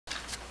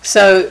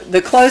So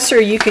the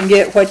closer you can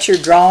get what you're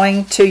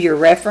drawing to your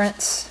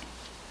reference,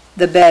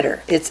 the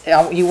better.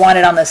 You want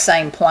it on the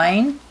same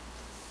plane.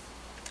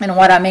 And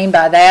what I mean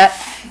by that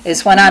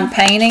is when I'm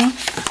painting,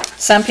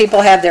 some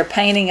people have their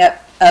painting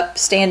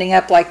standing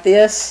up like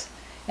this,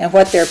 and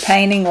what they're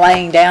painting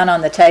laying down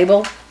on the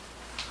table.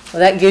 Well,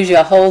 that gives you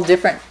a whole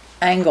different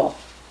angle,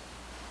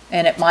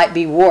 and it might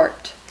be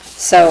warped.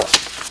 So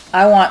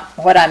I want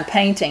what I'm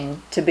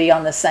painting to be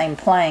on the same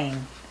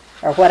plane,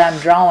 or what I'm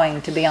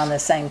drawing to be on the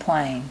same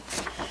plane.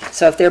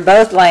 So if they're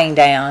both laying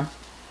down,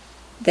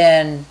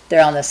 then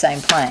they're on the same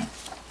plane.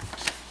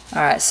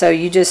 All right, so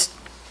you just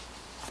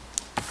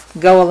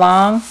go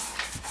along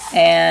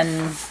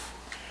and,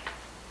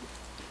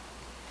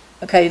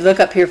 okay, look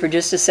up here for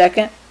just a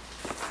second.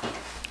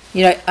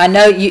 You know, I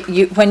know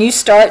when you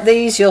start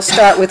these, you'll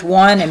start with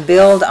one and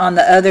build on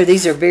the other.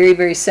 These are very,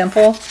 very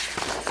simple.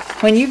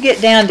 When you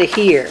get down to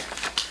here,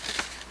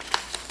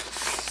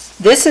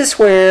 this is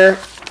where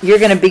you're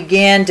going to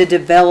begin to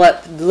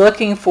develop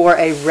looking for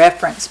a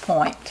reference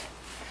point.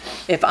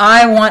 If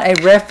I want a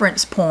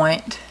reference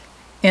point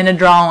in a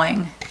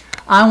drawing,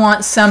 I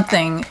want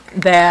something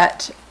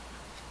that,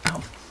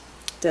 oh,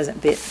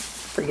 doesn't fit,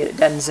 forget it,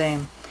 doesn't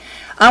zoom.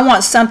 I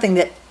want something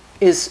that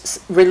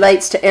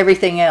relates to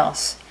everything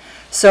else.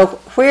 So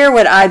where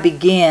would I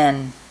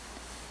begin?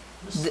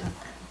 The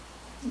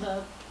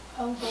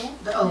oval.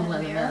 The oval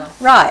in the middle.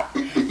 Right,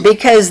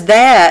 because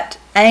that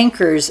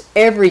anchors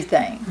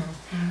everything.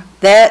 Mm-hmm.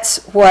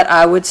 That's what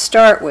I would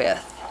start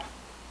with.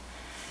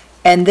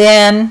 And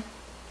then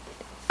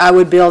I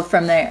would build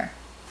from there.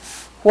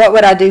 What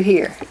would I do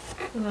here?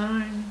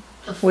 Line.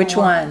 Which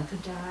one? The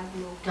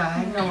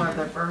diagonal or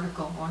the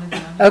vertical, one of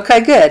them.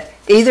 Okay, good.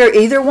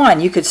 Either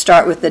one. You could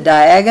start with the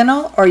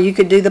diagonal, or you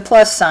could do the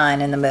plus sign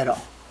in the middle.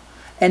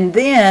 And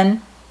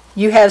then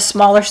you have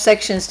smaller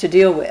sections to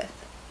deal with.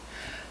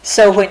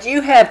 So when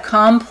you have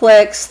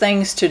complex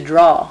things to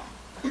draw,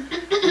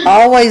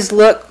 always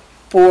look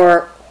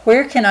for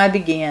where can I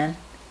begin,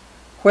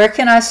 where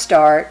can I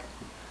start,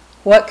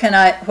 what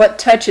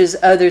touches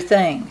other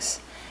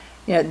things.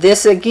 You know,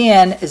 this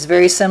again is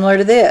very similar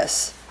to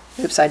this.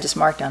 Oops, I just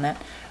marked on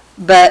that.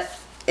 But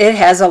it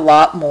has a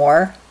lot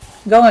more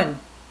going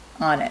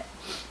on it.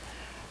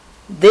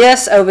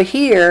 This over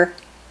here,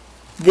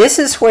 this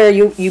is where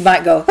you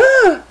might go,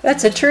 oh,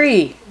 that's a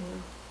tree.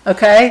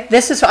 Okay?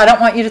 I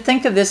don't want you to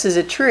think of this as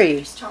a tree.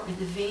 You start with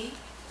the V?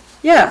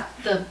 Yeah.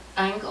 The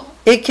angle?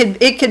 It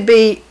could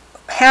be,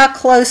 how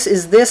close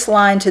is this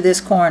line to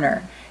this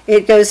corner?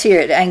 It goes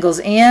here. It angles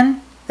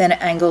in, then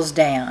it angles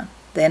down,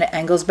 then it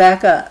angles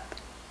back up.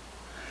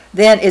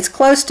 Then it's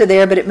close to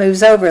there, but it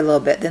moves over a little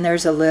bit. Then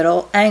there's a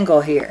little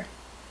angle here.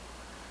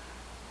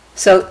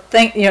 So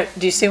think,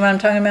 do you see what I'm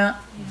talking about?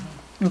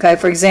 Yeah. Okay,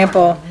 for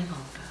example,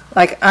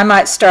 like I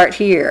might start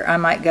here. I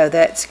might go,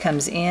 that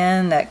comes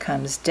in, that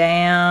comes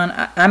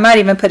down. I might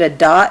even put a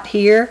dot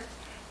here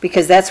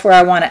because that's where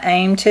I want to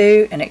aim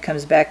to, and it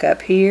comes back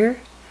up here.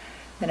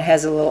 Then it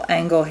has a little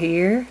angle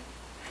here.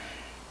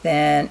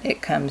 Then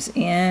it comes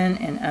in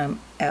and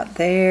out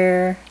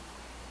there.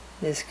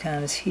 This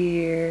comes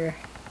here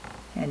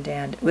and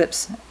down.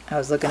 Whoops, I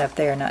was looking up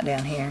there, not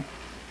down here.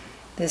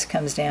 This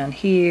comes down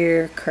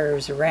here,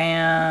 curves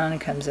around,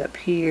 comes up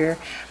here.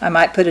 I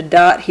might put a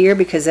dot here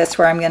because that's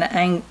where I'm going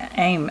to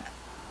aim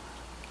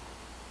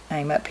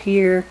up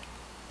here.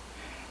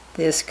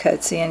 This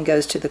cuts in,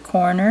 goes to the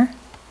corner.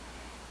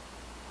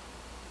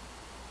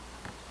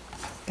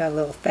 Got a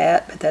little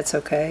fat, but that's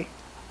okay.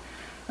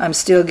 I'm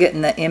still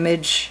getting the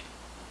image.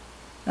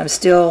 I'm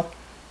still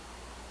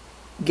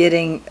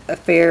getting a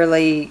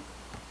fairly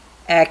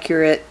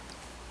accurate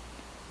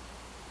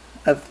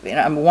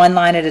I'm one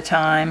line at a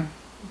time.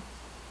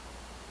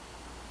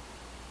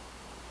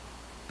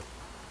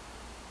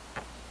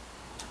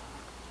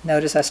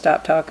 Notice I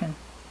stopped talking.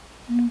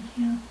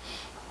 Mm-hmm.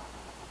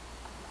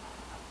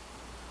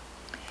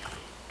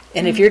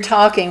 And if you're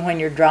talking when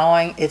you're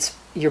drawing,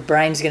 your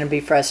brain's going to be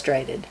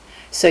frustrated.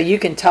 So you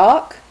can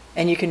talk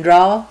and you can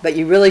draw, but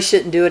you really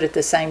shouldn't do it at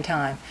the same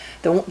time.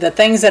 The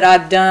things that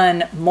I've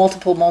done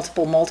multiple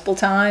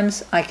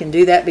times, I can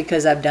do that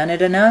because I've done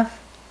it enough.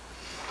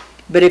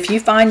 But if you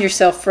find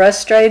yourself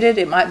frustrated,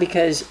 it might be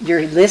because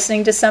you're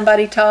listening to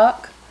somebody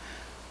talk,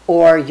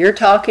 or you're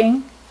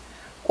talking,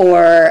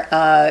 or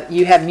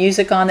you have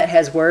music on that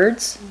has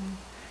words,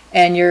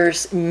 and you're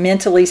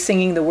mentally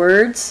singing the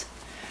words.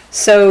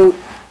 So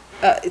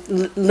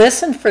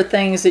listen for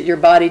things that your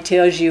body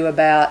tells you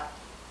about.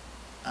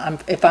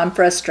 If I'm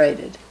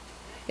frustrated,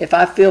 if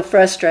I feel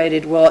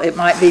frustrated, well, it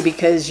might be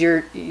because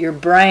your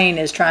brain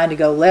is trying to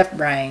go left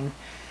brain,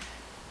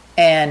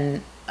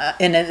 and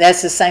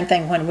that's the same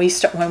thing when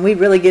we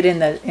really get in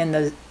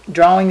the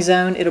drawing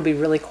zone. It'll be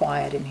really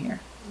quiet in here.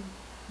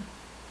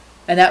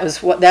 And that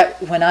was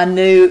when I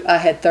knew I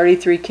had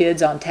 33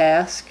 kids on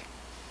task,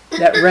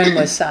 that room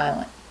was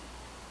silent.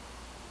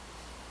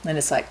 And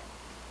it's like,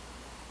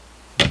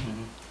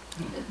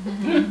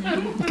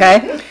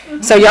 okay?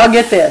 So y'all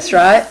get this,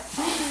 right?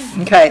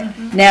 Okay.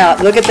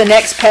 Now, look at the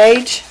next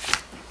page.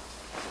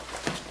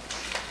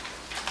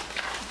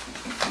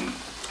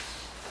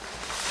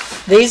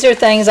 These are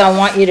things I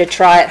want you to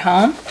try at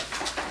home.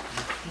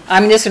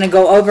 I'm just going to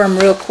go over them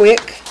real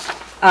quick.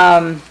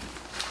 And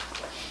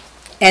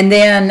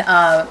then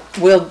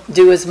we'll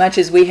do as much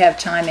as we have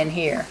time in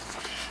here.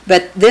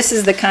 But this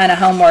is the kind of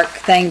homework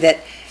thing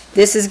that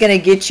this is going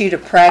to get you to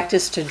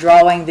practice to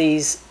drawing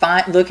these,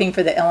 looking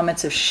for the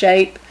elements of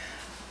shape,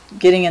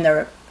 getting in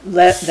the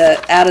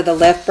out of the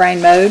left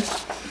brain mode.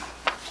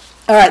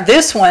 All right,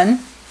 this one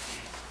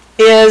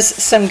is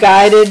some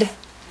guided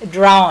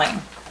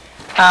drawing.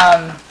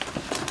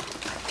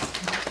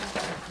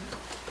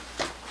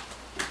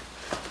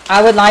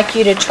 I would like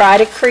you to try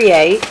to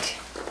create.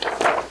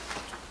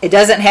 It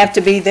doesn't have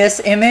to be this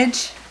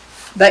image,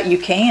 but you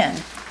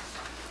can.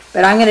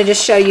 But I'm going to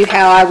just show you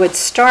how I would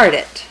start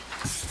it.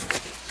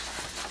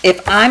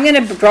 If I'm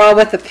going to draw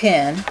with a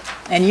pen,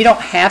 and you don't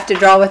have to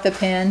draw with a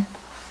pen,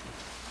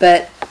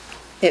 but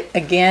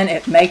again,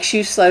 it makes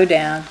you slow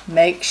down,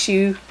 makes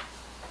you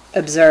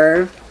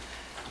observe.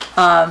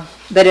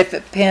 But if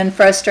a pen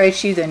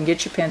frustrates you, then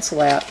get your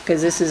pencil out,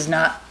 because this is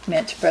not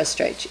meant to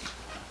frustrate you.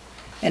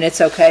 And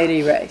it's okay to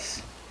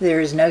erase. There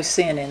is no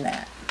sin in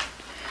that.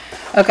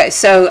 Okay,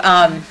 so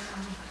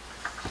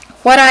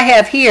what I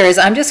have here is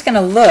I'm just going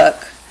to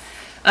look.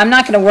 I'm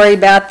not going to worry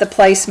about the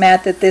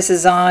placemat that this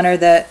is on or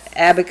the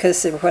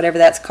abacus or whatever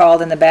that's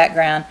called in the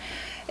background.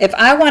 If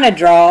I want to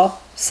draw,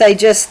 say,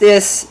 just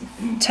this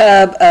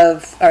tub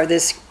of, or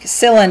this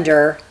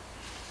cylinder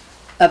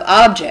of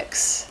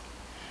objects,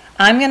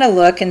 I'm going to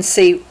look and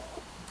see,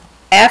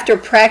 after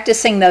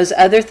practicing those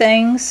other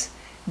things,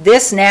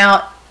 this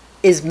now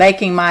is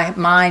making my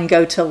mind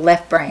go to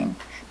left brain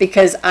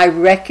because I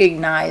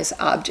recognize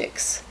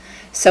objects.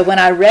 So when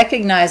I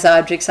recognize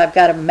objects, I've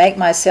got to make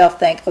myself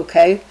think,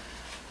 okay,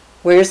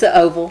 where's the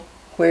oval?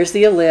 Where's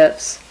the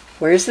ellipse?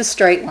 Where's the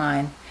straight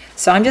line?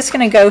 So I'm just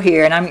going to go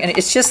here, and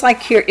it's just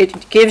like here,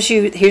 it gives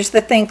you, here's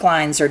the think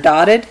lines are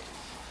dotted.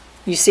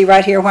 You see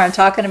right here where I'm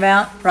talking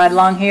about? Right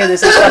along here,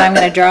 this is what I'm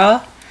going to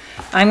draw.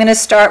 I'm going to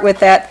start with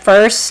that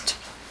first.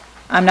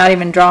 I'm not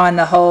even drawing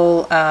the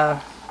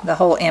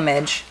whole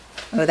image.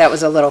 Oh, that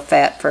was a little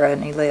fat for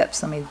an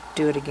ellipse. Let me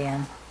do it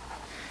again.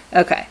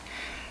 Okay.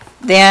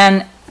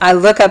 Then I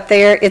look up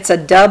there. It's a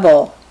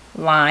double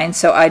line,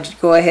 so I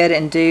go ahead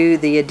and do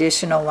the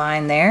additional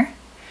line there.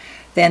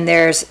 Then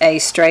there's a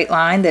straight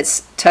line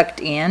that's tucked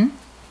in.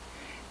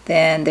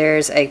 Then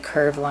there's a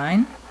curved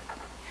line.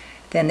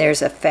 Then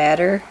there's a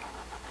fatter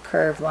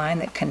curved line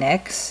that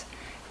connects.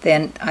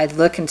 Then I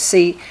look and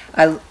see,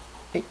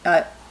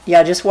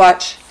 yeah, just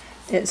watch.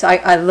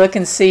 I look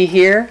and see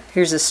here,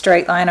 here's a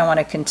straight line. I want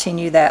to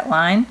continue that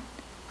line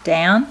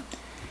down.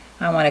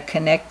 I want to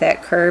connect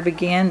that curve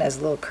again. There's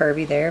a little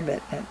curvy there,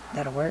 but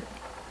that'll work.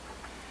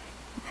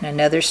 And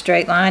another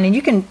straight line, and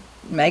you can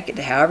make it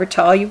however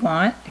tall you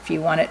want. If you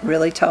want it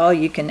really tall,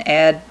 you can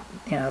add,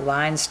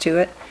 lines to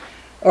it.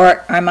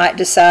 Or I might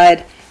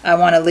decide I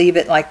want to leave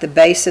it like the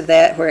base of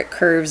that where it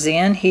curves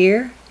in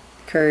here,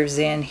 curves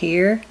in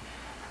here,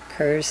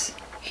 curves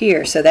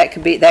here. So that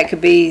could be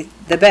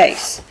the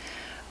base.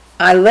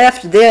 I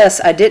left this,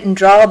 I didn't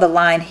draw the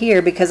line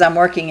here because I'm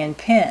working in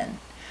pen.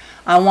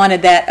 I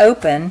wanted that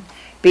open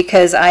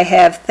because I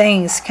have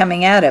things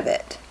coming out of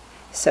it.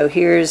 So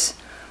here's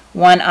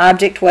one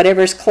object,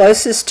 whatever's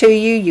closest to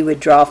you, you would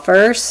draw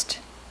first.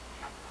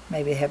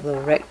 Maybe have a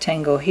little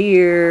rectangle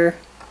here.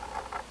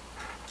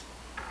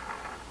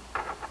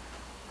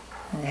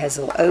 And it has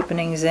little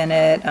openings in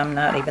it. I'm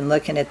not even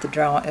looking at the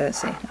drawing.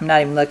 Let's see, I'm not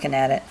even looking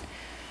at it.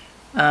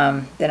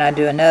 Then I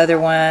do another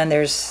one.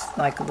 There's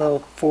like a little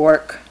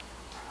fork.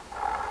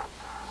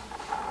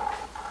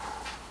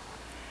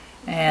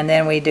 And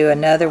then we do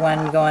another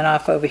one going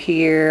off over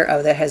here.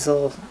 Oh, that has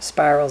little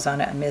spirals on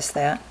it. I missed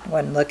that. I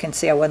wasn't looking.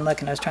 See, I wasn't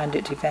looking. I was trying to do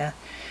it too fast.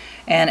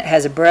 And it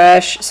has a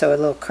brush, so a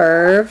little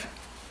curve.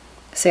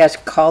 See, I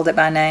called it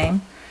by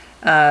name.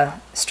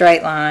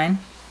 Straight line.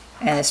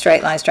 And a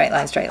straight line, straight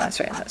line, straight line,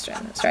 straight line,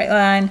 straight line, straight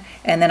line.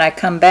 And then I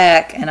come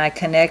back and I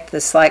connect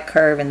the slight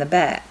curve in the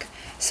back.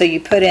 So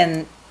you put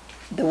in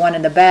the one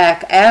in the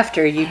back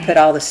after you put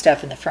all the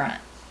stuff in the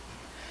front.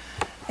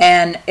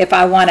 And if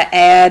I want to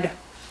add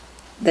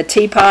the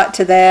teapot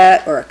to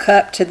that or a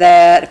cup to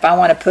that, if I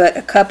want to put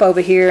a cup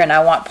over here and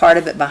I want part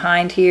of it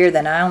behind here,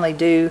 then I only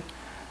do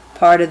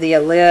part of the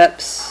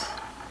ellipse.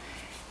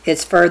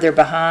 It's further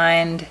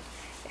behind.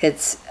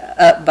 It's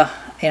up,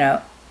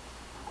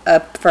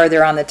 up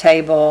further on the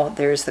table.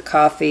 There's the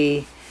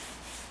coffee.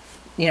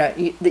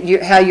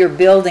 How you're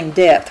building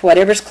depth.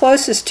 Whatever's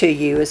closest to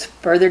you is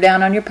further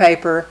down on your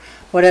paper.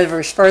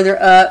 Whatever's further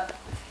up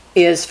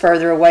is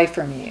further away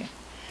from you.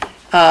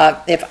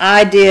 If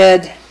I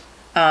did,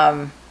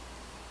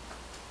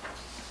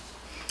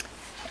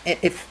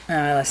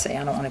 let's see,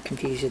 I don't want to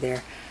confuse you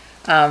there.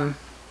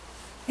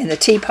 In the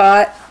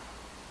teapot,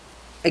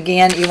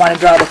 again, you want to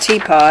draw the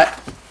teapot.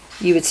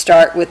 You would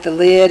start with the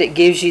lid. It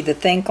gives you the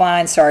think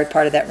line. Sorry,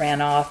 part of that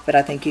ran off, but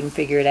I think you can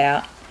figure it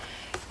out.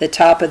 The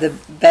top of the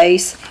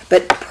base.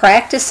 But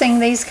practicing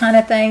these kind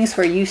of things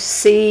where you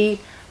see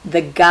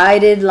the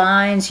guided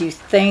lines, you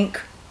think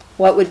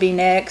what would be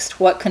next,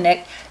 what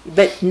connect.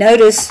 But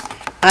notice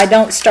I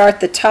don't start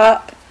the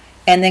top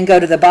and then go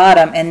to the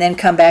bottom and then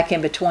come back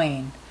in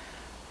between.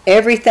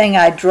 Everything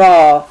I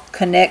draw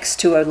connects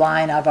to a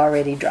line I've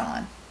already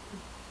drawn.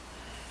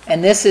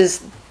 And this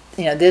is,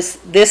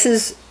 this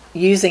is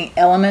using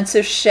elements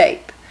of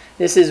shape.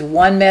 This is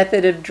one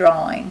method of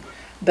drawing,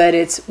 but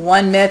it's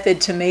one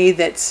method to me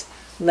that's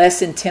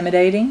less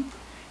intimidating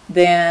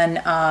than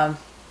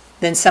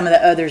some of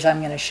the others I'm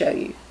going to show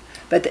you.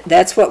 But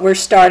that's what we're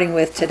starting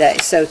with today.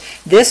 So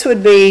this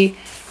would be,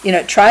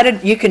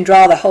 you can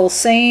draw the whole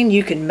scene,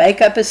 you can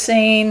make up a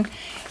scene,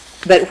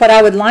 but what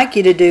I would like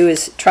you to do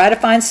is try to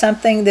find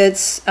something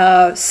that's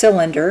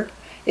cylinder.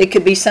 It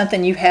could be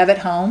something you have at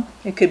home.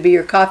 It could be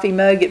your coffee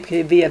mug. It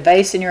could be a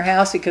vase in your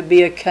house. It could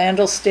be a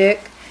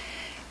candlestick.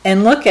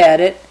 And look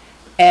at it,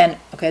 and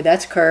okay,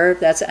 that's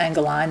curved, that's an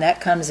angle line, that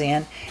comes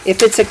in.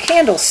 If it's a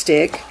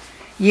candlestick,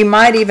 you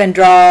might even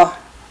draw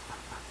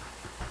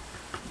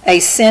a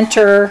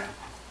center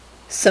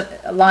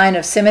line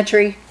of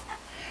symmetry,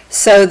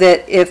 so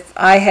that if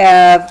I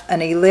have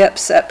an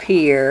ellipse up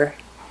here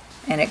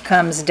and it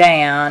comes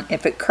down,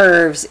 if it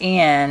curves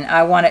in,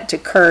 I want it to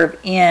curve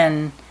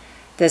in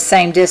the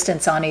same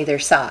distance on either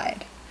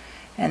side.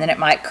 And then it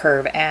might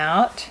curve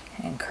out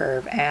and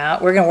curve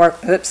out. We're going to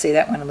work, oops, see,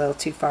 that went a little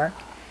too far.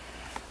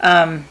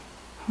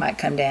 Might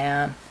come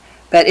down.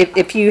 But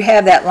if you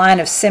have that line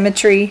of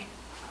symmetry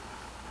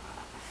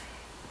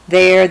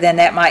there, then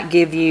that might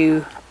give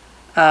you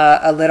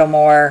a little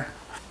more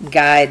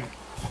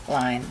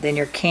guideline. Then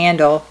your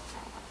candle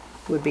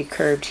would be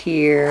curved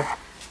here,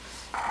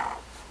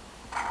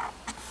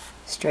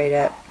 straight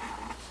up.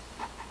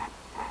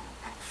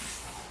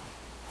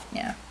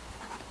 Yeah,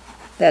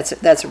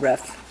 that's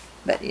rough,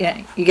 but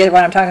yeah, you get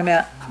what I'm talking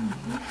about.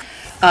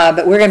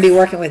 But we're going to be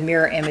working with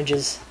mirror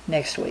images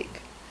next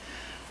week.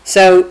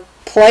 So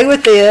play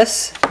with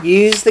this,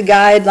 use the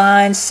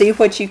guidelines, see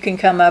what you can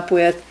come up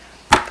with,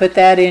 put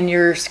that in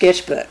your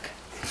sketchbook.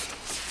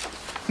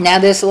 Now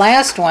this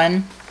last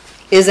one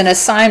is an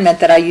assignment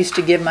that I used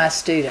to give my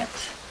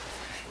students.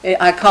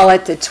 I call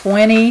it the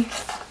 20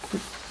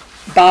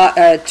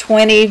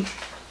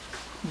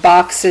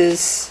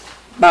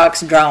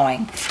 box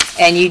drawing.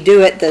 And you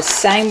do it the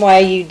same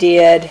way you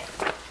did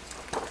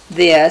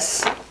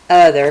this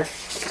other.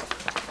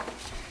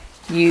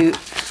 You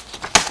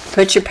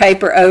put your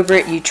paper over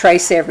it, you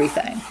trace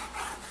everything.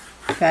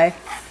 Okay?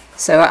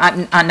 So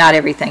not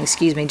everything,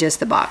 excuse me, just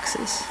the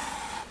boxes.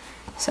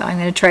 So I'm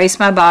going to trace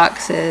my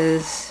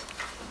boxes.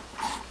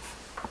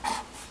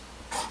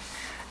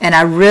 And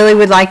I really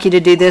would like you to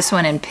do this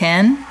one in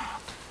pen.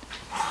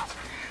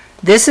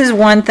 This is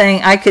one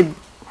thing I could,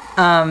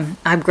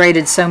 I've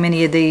graded so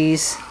many of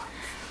these.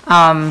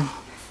 I'm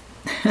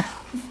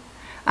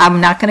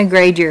not going to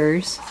grade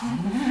yours.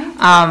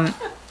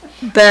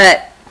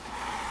 But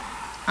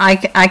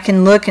I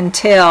can look and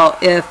tell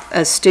if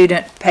a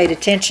student paid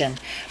attention.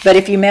 But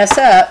if you mess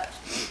up,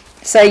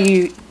 say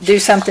you do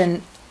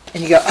something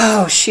and you go,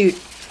 oh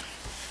shoot,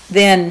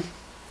 then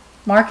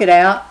mark it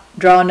out,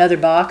 draw another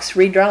box,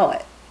 redraw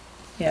it.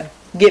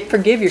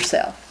 Forgive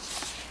yourself.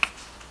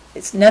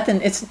 It's nothing.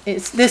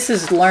 This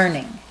is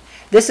learning.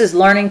 This is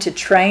learning to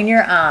train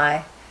your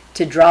eye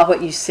to draw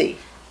what you see.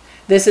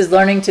 This is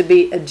learning to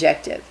be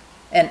objective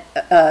and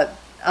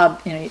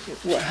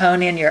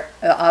hone in your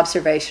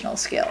observational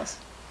skills.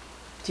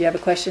 Do you have a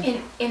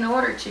question? In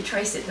order to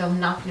trace it, though, I'm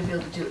not going to be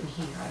able to do it in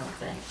here, I don't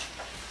think.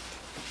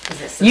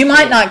 You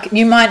might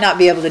not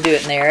be able to do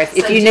it in there.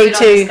 If you need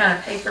to, this kind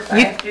of paper if I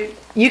have to?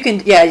 you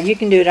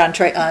can do it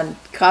on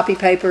copy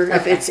paper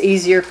if Okay. it's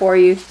easier for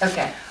you.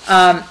 Okay.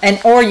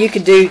 Or you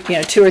could do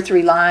 2 or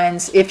 3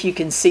 lines if you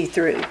can see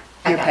through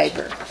your gotcha.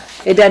 paper.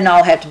 It doesn't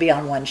all have to be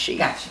on one sheet.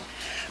 Gotcha.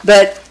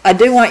 But I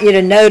do want you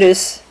to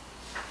notice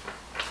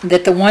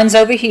that the ones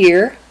over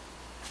here,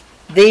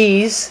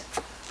 these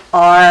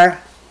are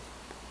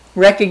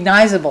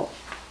recognizable.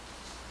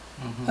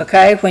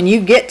 Okay, when you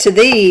get to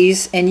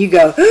these and you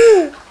go,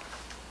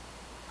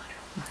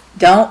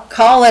 don't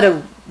call it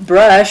a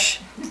brush.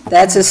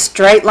 That's a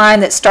straight line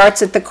that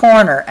starts at the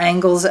corner,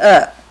 angles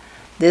up.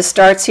 This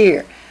starts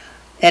here.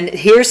 And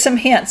here's some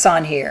hints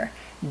on here.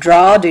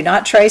 Draw, do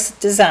not trace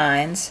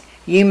designs.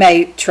 You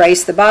may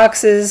trace the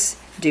boxes.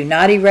 Do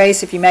not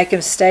erase. If you make a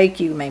mistake,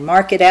 you may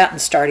mark it out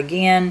and start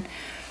again.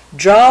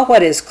 Draw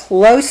what is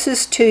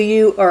closest to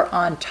you or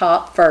on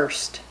top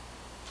first.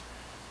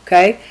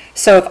 Okay,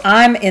 so if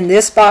I'm in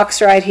this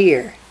box right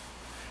here,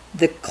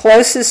 the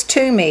closest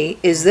to me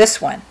is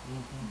this one.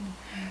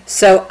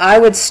 So I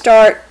would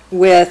start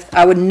with,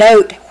 I would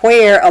note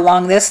where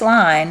along this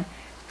line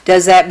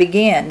does that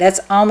begin.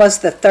 That's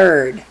almost the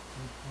third.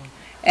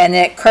 And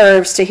it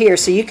curves to here.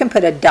 So you can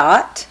put a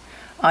dot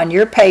on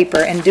your paper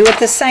and do it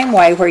the same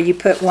way where you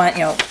put one,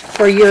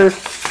 where you're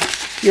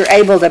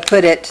able to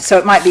put it, so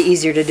it might be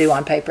easier to do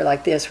on paper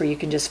like this where you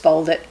can just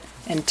fold it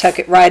and tuck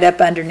it right up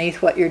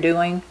underneath what you're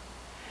doing.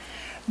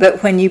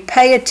 But when you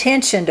pay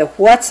attention to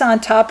what's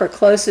on top or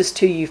closest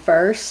to you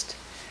first,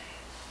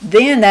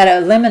 then that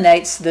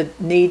eliminates the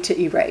need to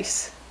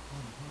erase.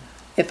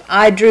 If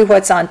I drew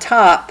what's on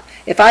top,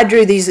 if I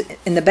drew these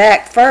in the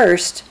back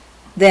first,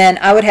 then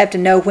I would have to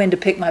know when to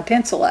pick my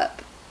pencil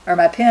up or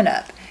my pen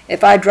up.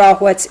 If I draw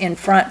what's in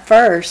front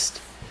first,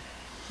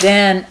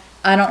 then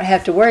I don't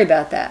have to worry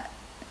about that.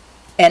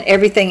 And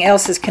everything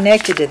else is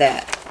connected to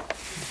that.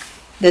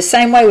 The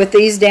same way with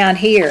these down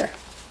here.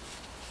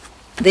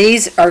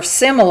 These are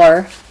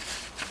similar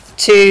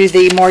to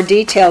the more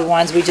detailed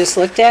ones we just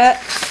looked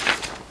at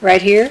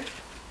right here.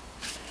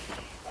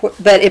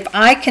 But if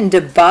I can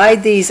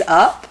divide these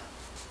up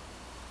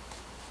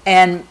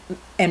and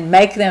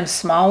make them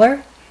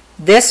smaller,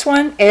 this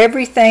one,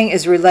 everything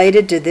is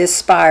related to this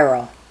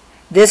spiral.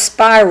 This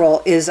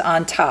spiral is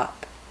on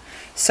top.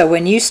 So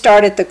when you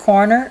start at the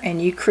corner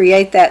and you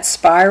create that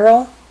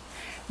spiral,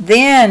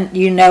 then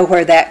you know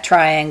where that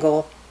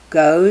triangle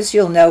goes.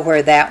 You'll know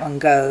where that one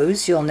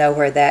goes. You'll know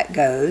where that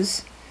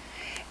goes.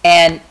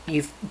 And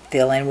you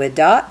fill in with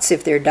dots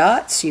if they're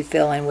dots. You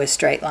fill in with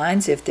straight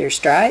lines if they're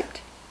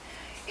striped.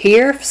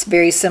 Here, it's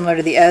very similar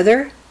to the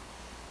other.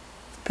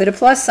 Put a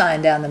plus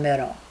sign down the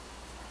middle.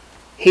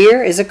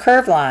 Here is a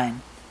curved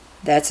line.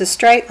 That's a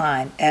straight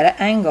line at an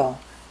angle.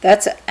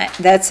 That's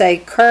a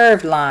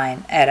curved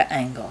line at an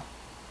angle.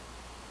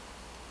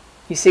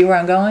 You see where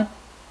I'm going?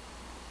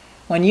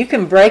 When you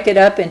can break it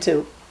up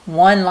into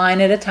one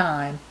line at a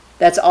time,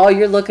 that's all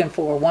you're looking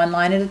for, one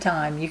line at a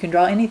time, you can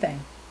draw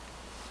anything.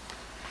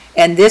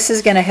 And this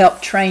is going to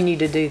help train you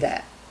to do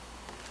that.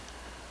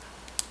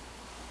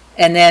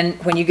 And then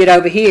when you get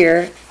over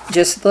here,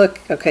 just look,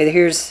 okay,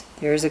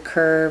 there's a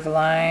curved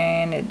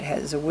line, it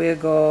has a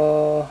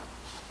wiggle.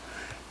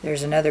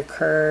 There's another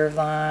curved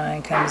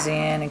line, comes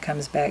in and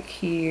comes back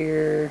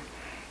here.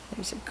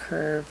 There's a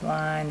curved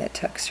line that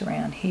tucks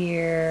around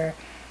here.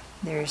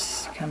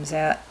 Comes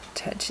out,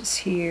 touches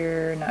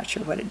here. Not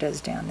sure what it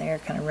does down there.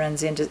 Kind of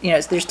runs into,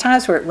 there's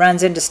times where it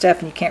runs into stuff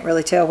and you can't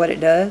really tell what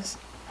it does.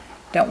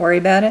 Don't worry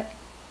about it.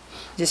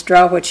 Just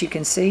draw what you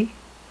can see.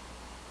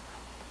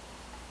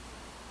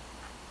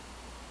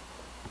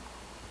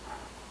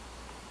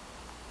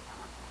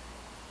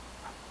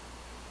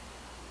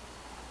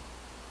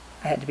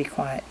 I had to be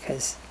quiet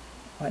because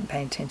I wasn't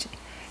paying attention.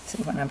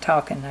 So when I'm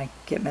talking, I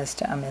get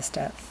messed up. I'm messed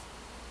up.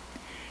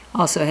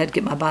 Also, I had to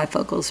get my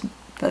bifocals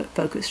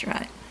focused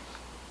right.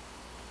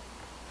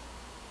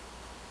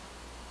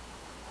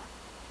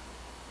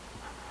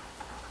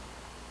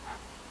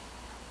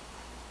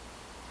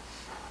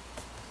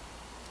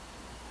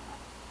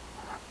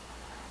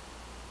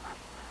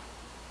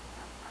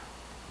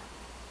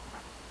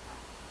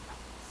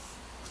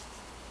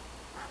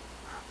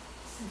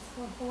 This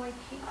little boy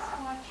keeps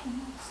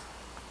watching us.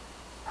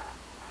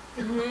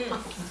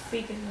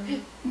 Speaking of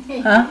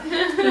Huh?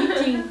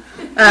 Eating.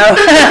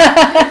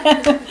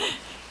 Oh.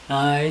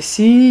 I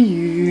see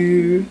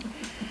you.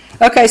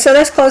 Okay, so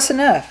that's close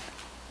enough.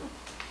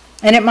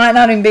 And it might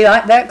not even be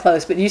like that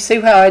close, but you see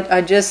how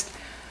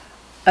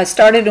I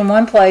started in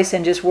one place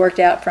and just worked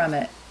out from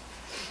it.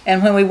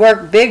 And when we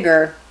work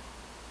bigger,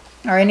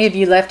 are any of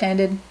you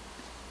left-handed?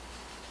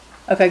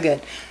 Okay,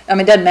 good. I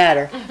mean, it doesn't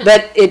matter,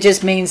 but it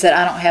just means that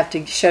I don't have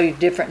to show you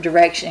different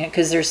direction,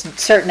 because there's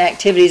certain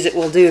activities that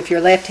we'll do. If you're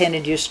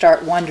left-handed, you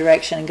start one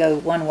direction and go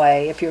one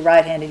way. If you're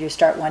right-handed, you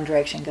start one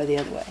direction and go the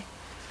other way.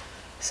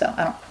 So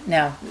I don't.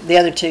 Now the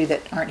other two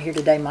that aren't here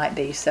today might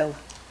be. So,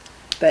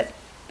 but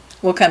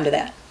we'll come to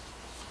that.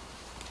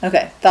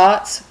 Okay.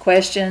 Thoughts,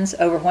 questions,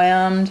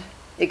 overwhelmed,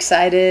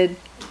 excited.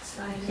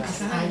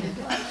 excited.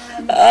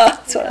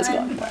 That's what I was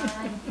going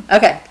for.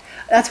 Okay.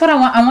 That's what I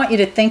want. I want you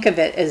to think of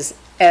it as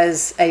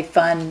a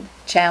fun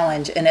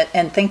challenge,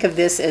 and think of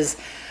this as,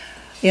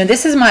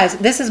 this is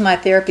my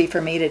therapy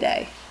for me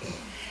today.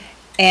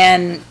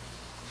 And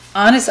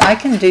honest, I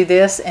can do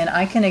this and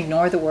I can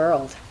ignore the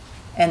world,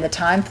 and the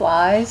time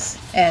flies.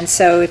 And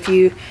so if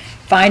you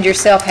find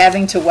yourself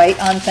having to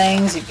wait on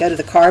things, you go to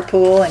the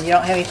carpool and you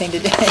don't have anything to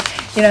do,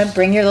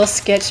 bring your little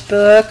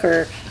sketchbook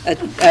or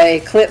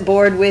a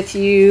clipboard with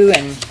you,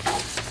 and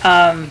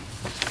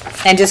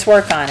just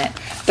work on it.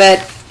 But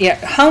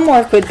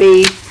homework would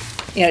be,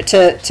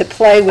 to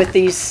play with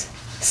these,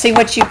 see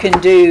what you can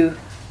do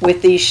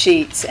with these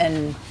sheets,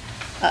 and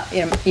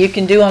you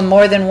can do them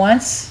more than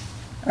once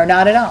or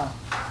not at all.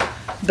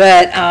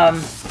 But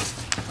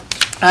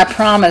I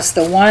promise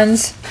the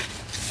ones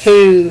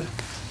who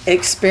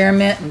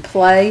experiment and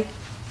play,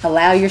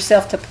 allow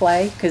yourself to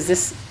play, because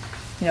this,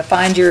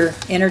 find your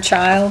inner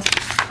child,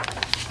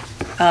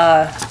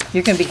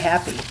 you're going to be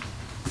happy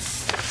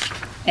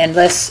and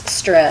less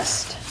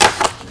stressed.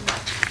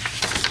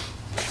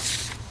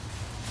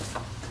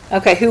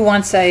 Okay, who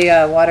wants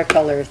a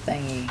watercolor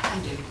thingy? I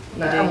do.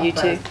 You do? You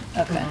too?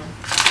 Okay.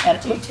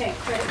 And Do you take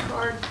credit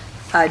card?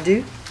 I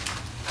do.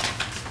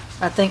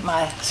 I think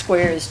my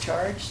square is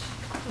charged.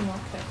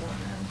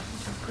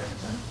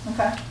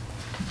 Okay.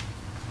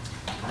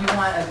 You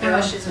want a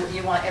brush?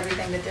 You want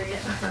everything that they're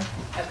getting?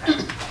 Okay.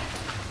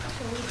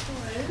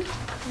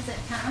 Is it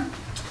time?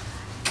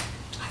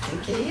 I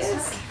think it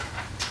is.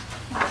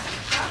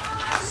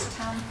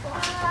 Time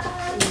flies.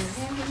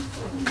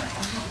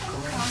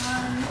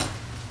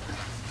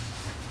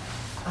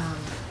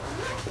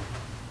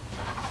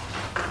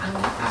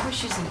 I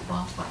was using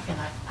ballpark, and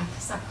I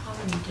guess I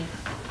probably need to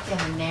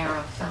got a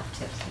narrow felt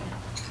tip pen.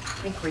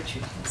 I think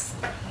Richard has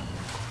some.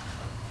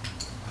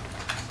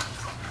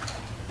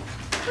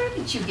 Where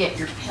did you get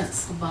your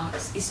pencil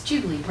box? It's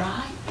Julie,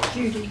 right?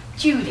 Judy.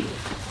 Judy.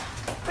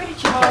 Where did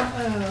you get?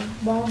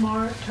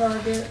 Walmart,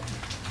 Target,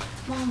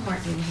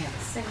 Walmart didn't have a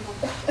single.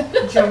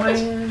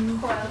 Joanne.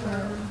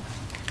 Kroger.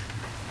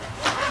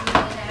 You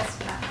didn't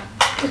ask about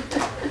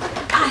them.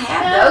 I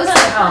have those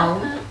at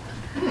home.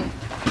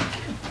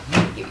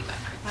 Give you my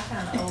I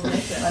found an old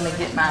makeup. Let me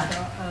get mine.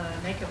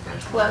 Makeup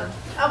brush. Well,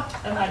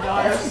 Oh, And my That's a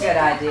daughter's. good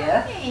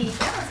idea. hey,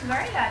 that was a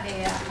great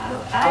idea.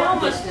 I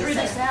almost threw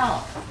this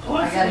out.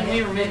 I gotta When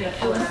we were making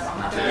it was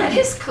that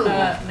is cool.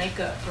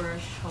 makeup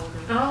brush holder.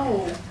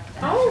 Oh.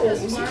 And I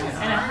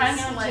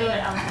hung on to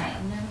it. I was like,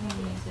 I'm never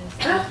gonna use this.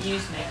 I don't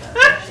use makeup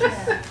brushes.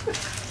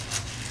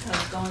 I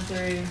was going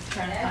through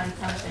trying to find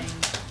something.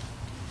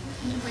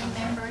 You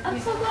remembered. I'm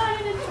so glad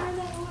I didn't throw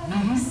that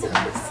away. So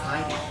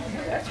excited.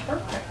 That's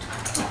perfect.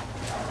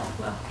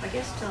 Well, I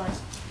guess till I,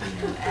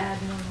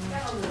 add more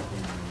to it,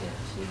 then we'll get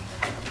to.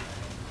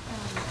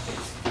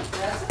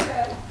 That's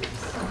okay.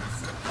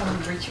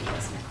 Oh, Richard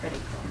has my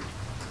credit card.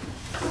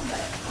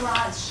 But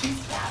Roz,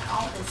 she's got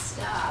all this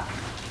stuff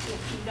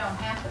if you don't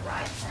have the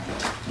right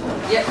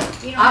thing. Yep.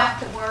 You don't have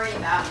to worry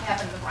about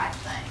having the right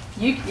thing.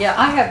 Yeah,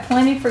 I have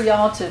plenty for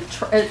y'all to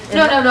try.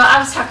 No, I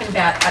was talking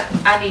about,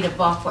 I need a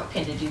ballpoint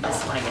pen to do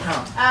this when I get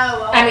home.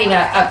 Oh, I mean,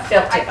 a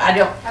felt tip. I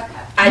don't,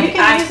 Okay. You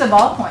can use a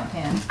ballpoint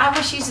pen. I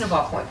was using a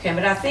ballpoint pen,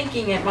 but I'm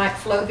thinking it might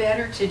flow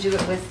better to do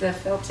it with the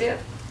felt tip.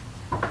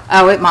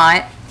 Oh, it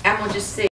might. I'm gonna just see.